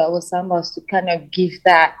morena to our sambals to kind of give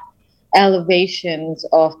that elevations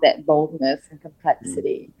of that boldness and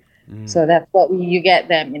complexity. So that's what you get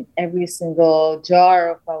them in every single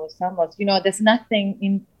jar of our sambals. There's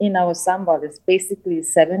nothing in our sambal. There's basically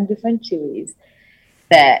 7 different chilies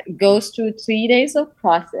that goes through 3 days of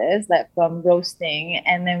process, like from roasting,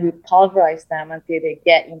 and then we pulverize them until they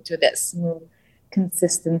get into that smooth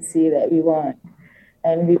consistency that we want.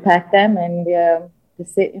 And we pack them and they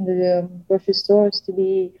sit in the grocery stores to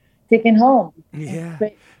be taken home. Yeah.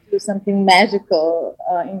 And do something magical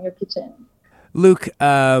in your kitchen. Luke,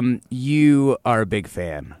 you are a big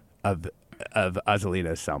fan of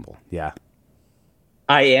Azalina's Sambal, yeah?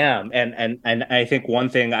 I am, and I think one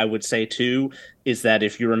thing I would say too is that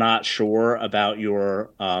if you're not sure about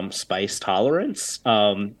your spice tolerance,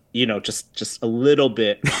 just a little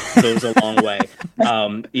bit goes a long way.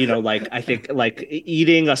 I think like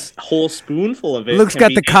eating a whole spoonful of it. Luke's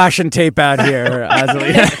got the caution tape out here,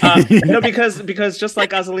 Azalina. No, because just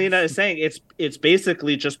like Azalina is saying, it's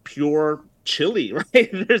basically just pure chili, right?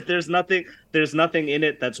 There's nothing in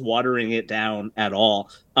it that's watering it down at all.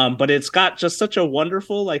 But it's got just such a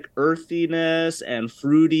wonderful like earthiness and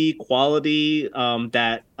fruity quality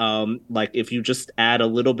that like if you just add a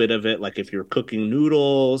little bit of it, like if you're cooking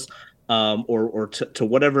noodles or to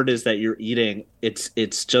whatever it is that you're eating, it's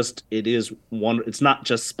not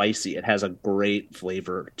just spicy. It has a great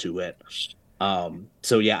flavor to it.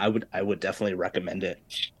 So yeah, I would definitely recommend it.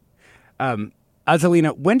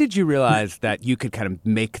 Azalina, when did you realize that you could kind of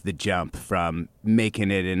make the jump from making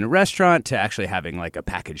it in a restaurant to actually having like a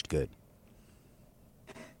packaged good?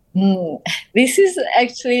 This is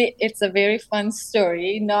actually, it's a very fun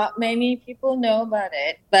story. Not many people know about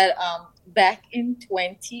it, but back in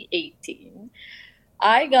 2018,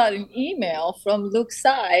 I got an email from Luke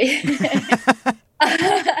Tsai.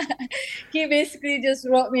 He basically just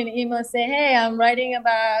wrote me an email saying, hey, I'm writing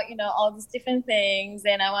about, all these different things,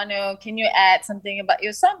 and can you add something about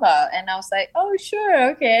your sambal? And I was like, oh,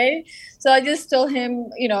 sure, okay. So I just told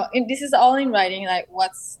him, this is all in writing, like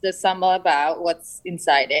what's the sambal about, what's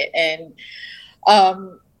inside it. And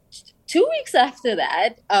 2 weeks after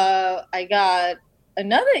that, I got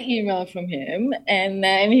another email from him, and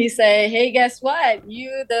then he said, hey, guess what?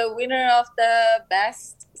 You the winner of the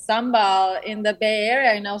best sambal in the Bay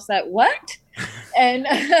Area. And I was like, what? And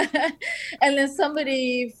and then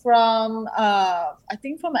somebody from I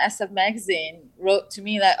think from SF Magazine wrote to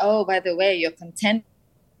me like, oh, by the way, your contender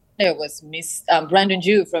was Miss Brandon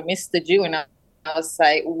Jew from Mr. Jew. And I was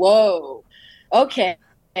like, whoa, okay,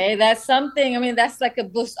 that's something. I mean, that's like a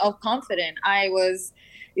boost of confidence.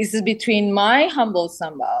 This is between my humble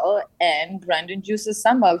sambal and Brandon Jew's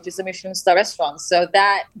sambal, which is a Michelin star restaurant. So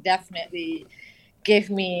that definitely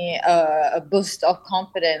gave me a boost of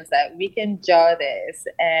confidence that we can jar this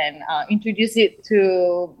and introduce it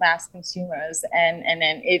to mass consumers. And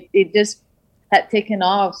then it just had taken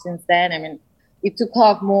off since then. I mean, it took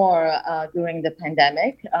off more during the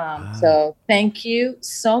pandemic. So thank you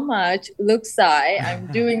so much, Luke Tsai. I'm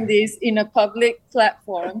doing this in a public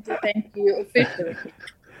platform to thank you officially.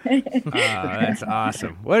 Oh, that's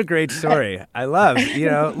awesome. What a great story. I love,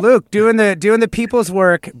 Luke doing the people's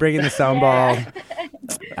work, bringing the sambal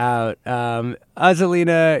out.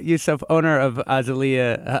 Azalina Eusope, owner of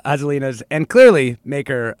Azalina's, and clearly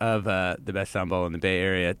maker of the best sambal in the Bay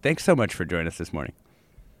Area. Thanks so much for joining us this morning.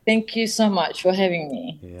 Thank you so much for having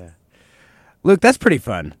me. Yeah. Luke, that's pretty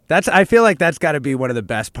fun. I feel like that's got to be one of the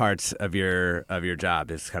best parts of your job,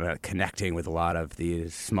 is kind of connecting with a lot of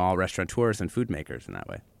these small restaurateurs and food makers in that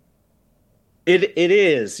way. It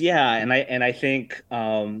is, yeah, and I think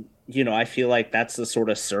I feel like that's the sort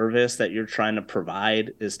of service that you're trying to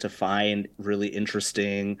provide, is to find really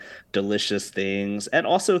interesting, delicious things. And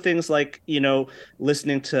also things like,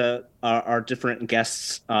 listening to our different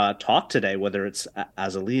guests talk today, whether it's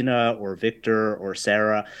Azalina or Victor or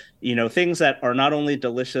Sarah, things that are not only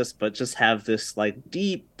delicious, but just have this like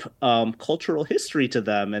deep cultural history to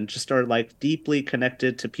them, and just are like deeply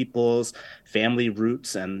connected to people's family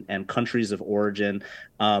roots and countries of origin.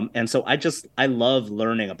 And so I love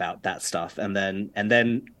learning about that stuff, and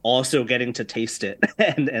then also getting to taste it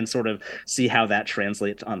and sort of see how that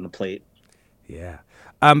translates on the plate. Yeah.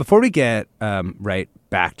 Before we get right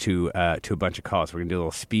back to a bunch of calls, we're going to do a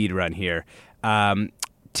little speed run here.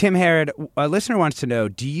 Tim Herod, a listener wants to know,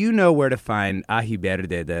 do you know where to find ají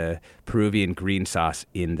verde, the Peruvian green sauce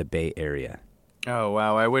in the Bay Area? Oh,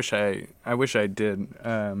 wow. I wish I did.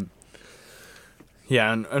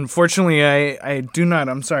 Yeah, unfortunately, I do not.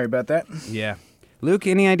 I'm sorry about that. Yeah. Luke,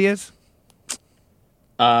 any ideas?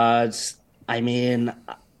 I mean,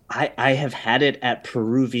 I have had it at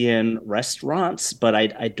Peruvian restaurants, but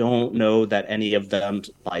I don't know that any of them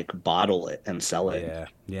like bottle it and sell it.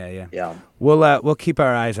 Yeah. We'll keep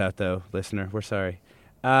our eyes out, though, listener. We're sorry.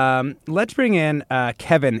 Let's bring in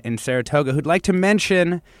Kevin in Saratoga, who'd like to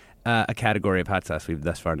mention a category of hot sauce we've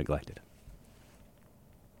thus far neglected.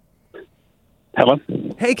 Hello.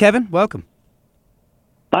 Hey, Kevin. Welcome.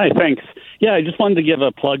 Hi, thanks. Yeah, I just wanted to give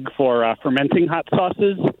a plug for fermenting hot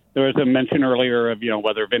sauces. There was a mention earlier of,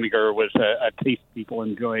 whether vinegar was a taste people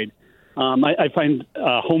enjoyed. I find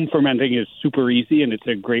home fermenting is super easy, and it's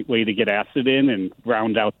a great way to get acid in and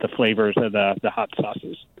round out the flavors of the hot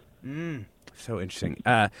sauces. So interesting.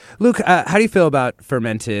 Luke, how do you feel about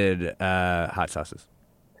fermented hot sauces?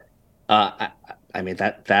 I mean,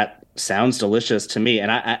 that sounds delicious to me.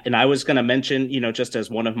 And I was going to mention, just as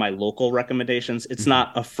one of my local recommendations, it's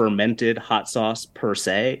not a fermented hot sauce per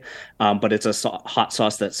se, but it's a hot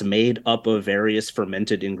sauce that's made up of various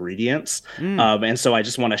fermented ingredients. And so I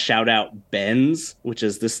just want to shout out Ben's, which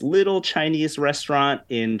is this little Chinese restaurant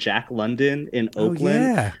in Jack London in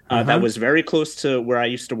Oakland. That was very close to where I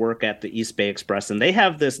used to work at the East Bay Express. And they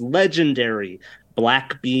have this legendary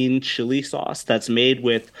black bean chili sauce that's made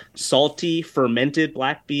with salty fermented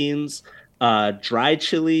black beans, dried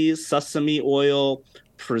chilies, sesame oil,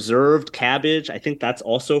 preserved cabbage. I think that's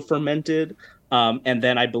also fermented. And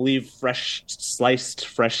then I believe sliced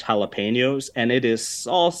fresh jalapenos. And it is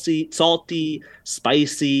salty,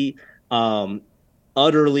 spicy,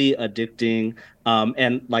 utterly addicting.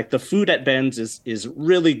 And like the food at Ben's is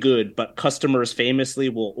really good, but customers famously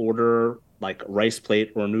will order like rice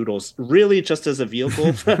plate or noodles really just as a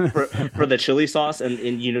vehicle for the chili sauce, and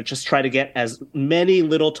just try to get as many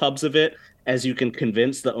little tubs of it as you can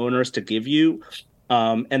convince the owners to give you.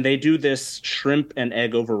 And they do this shrimp and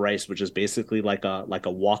egg over rice, which is basically like a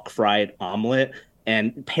wok fried omelet,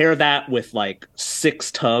 and pair that with like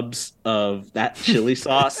 6 tubs of that chili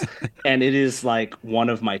sauce. And it is like one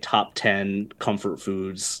of my top 10 comfort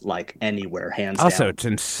foods, like anywhere, hands down. Also, it's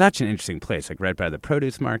in such an interesting place, like right by the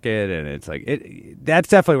produce market. And it's like, that's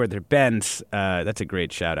definitely where they're Ben's. That's a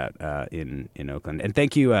great shout out in Oakland. And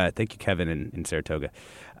thank you, Kevin in Saratoga.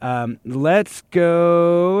 Let's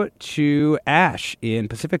go to Ash in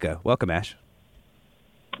Pacifica. Welcome, Ash.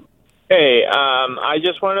 Hey, I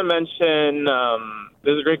just want to mention,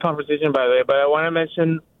 this is a great conversation, by the way, but I want to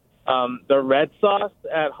mention the red sauce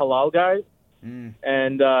at Halal Guys.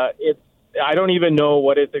 And I don't even know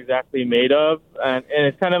what it's exactly made of. And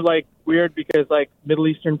it's kind of like weird because like Middle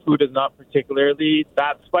Eastern food is not particularly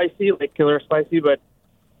that spicy, like killer spicy, but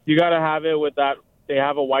you got to have it with that. They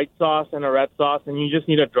have a white sauce and a red sauce, and you just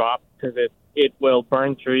need a drop because it will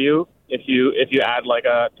burn through you if you add like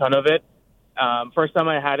a ton of it. First time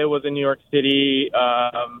I had it was in New York City,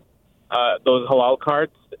 those halal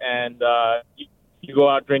carts, and you go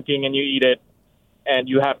out drinking and you eat it, and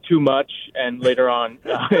you have too much, and later on,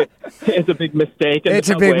 it's a big mistake. It's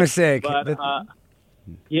a big mistake. But,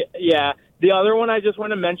 yeah. The other one I just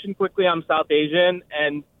want to mention quickly, I'm South Asian,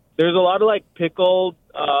 and there's a lot of like pickled,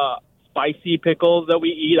 spicy pickles that we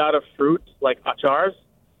eat out of fruit, like achars.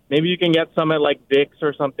 Maybe you can get some at like Dick's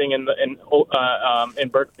or something in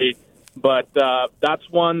Berkeley. But that's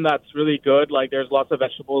one that's really good. Like there's lots of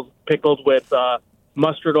vegetables pickled with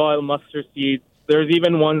mustard oil, mustard seeds. There's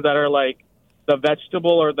even ones that are like the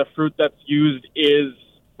vegetable or the fruit that's used is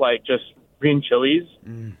like just green chilies.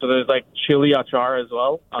 So there's like chili achar as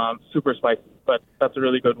well. Super spicy, but that's a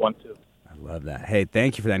really good one too. I love that. Hey,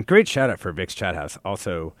 thank you for that. And great shout out for Vic's Chat House.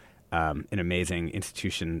 Also an amazing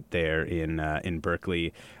institution there in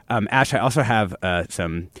Berkeley. Ash, I also have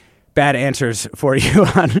some bad answers for you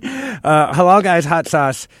on Halal Guys hot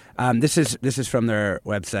sauce. This is from their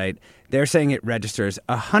website. They're saying it registers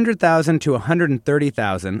 100,000 to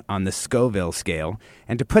 130,000 on the Scoville scale.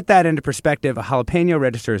 And to put that into perspective, a jalapeno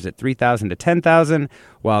registers at 3,000 to 10,000,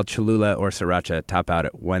 while Cholula or Sriracha top out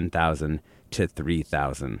at 1,000 to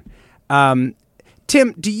 3,000.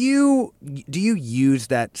 Tim, do you use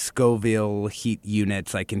that Scoville heat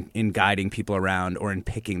units like in guiding people around or in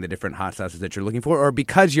picking the different hot sauces that you're looking for? Or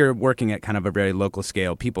because you're working at kind of a very local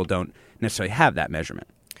scale, people don't necessarily have that measurement?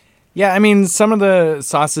 Yeah, I mean, some of the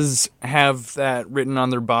sauces have that written on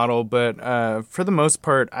their bottle, but for the most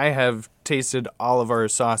part, I have tasted all of our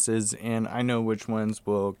sauces, and I know which ones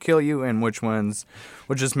will kill you and which ones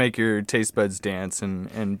will just make your taste buds dance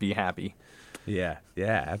and be happy. Yeah,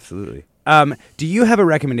 absolutely. Do you have a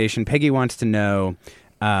recommendation? Peggy wants to know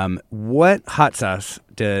what hot sauce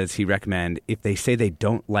does he recommend if they say they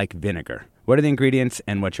don't like vinegar? What are the ingredients,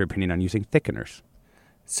 and what's your opinion on using thickeners?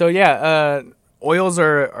 So, oils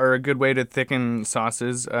are a good way to thicken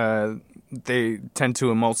sauces. They tend to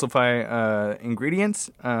emulsify ingredients.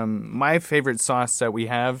 My favorite sauce that we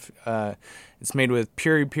have, it's made with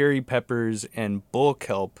piri-piri peppers and bull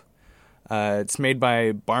kelp. It's made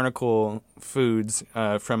by Barnacle Foods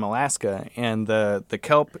from Alaska, and the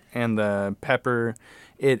kelp and the pepper,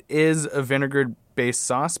 it is a vinegar-based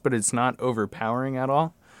sauce, but it's not overpowering at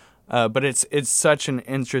all. But it's such an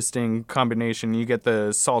interesting combination. You get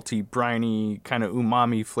the salty, briny, kind of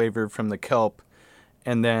umami flavor from the kelp,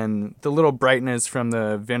 and then the little brightness from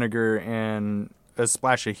the vinegar and a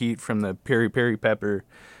splash of heat from the piri-piri pepper.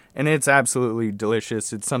 And it's absolutely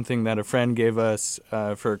delicious. It's something that a friend gave us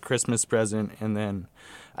for a Christmas present, and then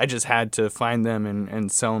I just had to find them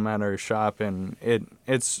and sell them at our shop, and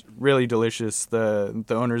it's really delicious. The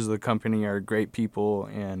owners of the company are great people,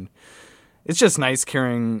 and it's just nice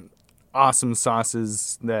carrying awesome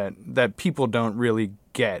sauces that people don't really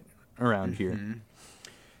get around here.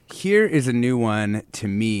 Here is a new one to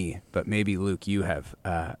me, but maybe, Luke, you have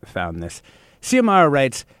found this. Xiomara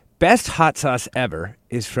writes, best hot sauce ever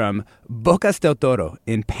is from Bocas del Toro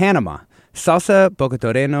in Panama. Salsa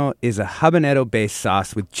Bocatoreno is a habanero-based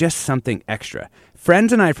sauce with just something extra.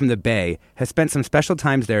 Friends and I from the Bay have spent some special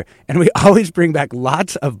times there, and we always bring back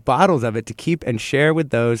lots of bottles of it to keep and share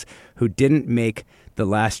with those who didn't make the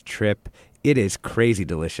last trip. It is crazy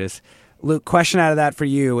delicious. Luke, question out of that for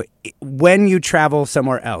you. When you travel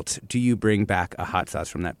somewhere else, do you bring back a hot sauce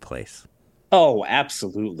from that place? Oh,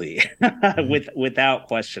 absolutely. Without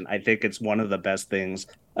question. I think it's one of the best things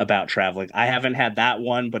about traveling. I haven't had that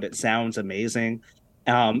one, but it sounds amazing.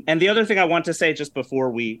 And the other thing I want to say just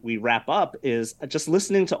before we wrap up is just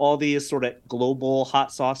listening to all these sort of global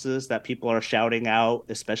hot sauces that people are shouting out,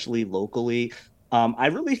 especially locally. I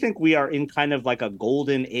really think we are in kind of like a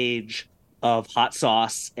golden age of hot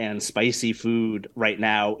sauce and spicy food right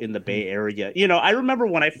now in the Bay Area. You know, I remember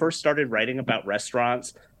when I first started writing about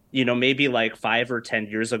restaurants, you know, maybe like 5 or 10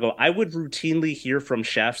 years ago, I would routinely hear from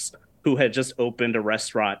chefs who had just opened a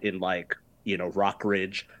restaurant in like, you know, Rock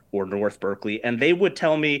Ridge or North Berkeley, and they would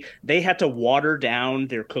tell me they had to water down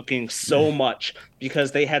their cooking so much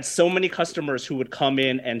because they had so many customers who would come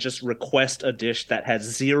in and just request a dish that had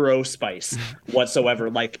zero spice whatsoever.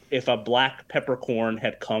 Like if a black peppercorn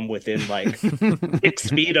had come within like 6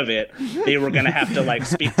 feet of it, they were going to have to like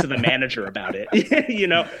speak to the manager about it, you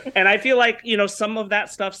know? And I feel like, you know, some of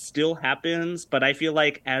that stuff still happens, but I feel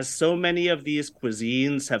like as so many of these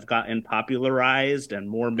cuisines have gotten popularized and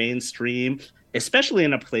more mainstream, especially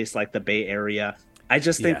in a place like the Bay Area, I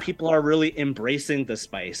just think people are really embracing the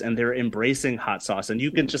spice and they're embracing hot sauce. And you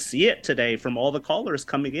can just see it today from all the callers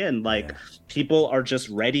coming in. Like people are just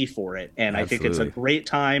ready for it. And I think it's a great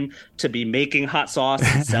time to be making hot sauce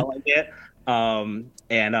and selling it.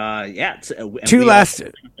 Two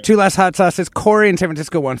last hot sauces. Corey in San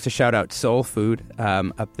Francisco wants to shout out Soul Food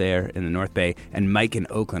up there in the North Bay, and Mike in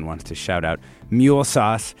Oakland wants to shout out Mule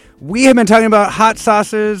Sauce. We have been talking about hot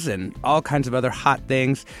sauces and all kinds of other hot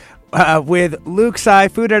things with Luke Tsai,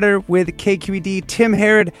 food editor with KQED, Tim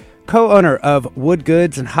Harrod, co-owner of Wood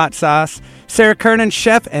Goods and Hot Sauce, Sarah Kirnon,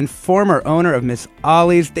 chef and former owner of Miss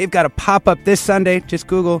Ollie's. They've got a pop-up this Sunday. Just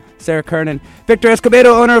Google Sarah Kirnon. Victor Escobedo,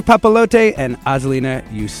 owner of Papalote, and Azalina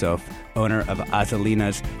Eusope, owner of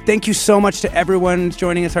Azalina's. Thank you so much to everyone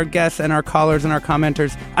joining us, our guests and our callers and our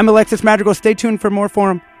commenters. I'm Alexis Madrigal. Stay tuned for more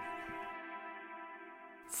Forum.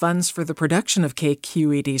 Funds for the production of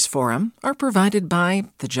KQED's Forum are provided by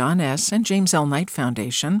the John S. and James L. Knight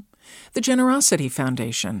Foundation, the Generosity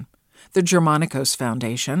Foundation, the Germanicos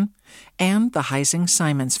Foundation, and the Heising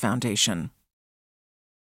Simons Foundation.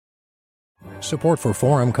 Support for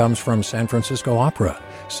Forum comes from San Francisco Opera.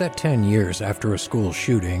 Set 10 years after a school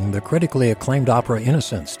shooting, the critically acclaimed opera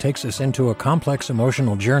Innocence takes us into a complex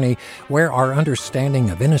emotional journey where our understanding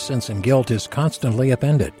of innocence and guilt is constantly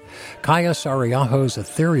upended. Kaya Sariaho's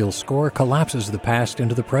ethereal score collapses the past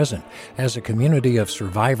into the present as a community of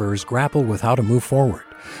survivors grapple with how to move forward.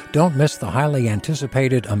 Don't miss the highly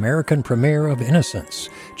anticipated American premiere of Innocence,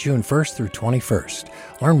 June 1st through 21st.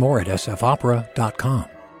 Learn more at sfopera.com.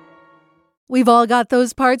 We've all got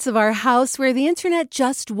those parts of our house where the internet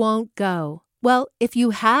just won't go. Well, if you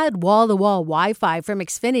had wall-to-wall Wi-Fi from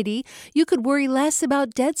Xfinity, you could worry less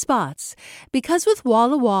about dead spots. Because with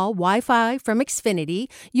wall-to-wall Wi-Fi from Xfinity,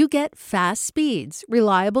 you get fast speeds,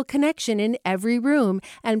 reliable connection in every room,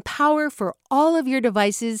 and power for all of your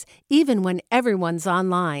devices, even when everyone's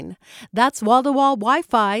online. That's wall-to-wall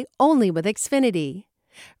Wi-Fi only with Xfinity.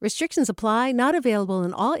 Restrictions apply, not available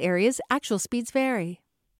in all areas. Actual speeds vary.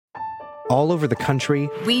 All over the country,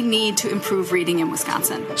 we need to improve reading in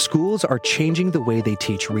Wisconsin. Schools are changing the way they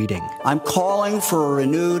teach reading. I'm calling for a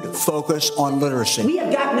renewed focus on literacy. We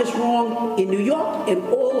have gotten this wrong in New York and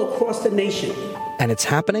all across the nation. And it's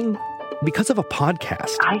happening because of a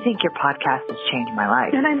podcast. I think your podcast has changed my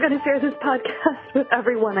life. And I'm going to share this podcast with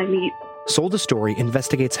everyone I meet. Sold a Story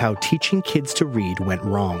investigates how teaching kids to read went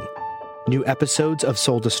wrong. New episodes of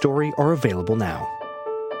Sold a Story are available now.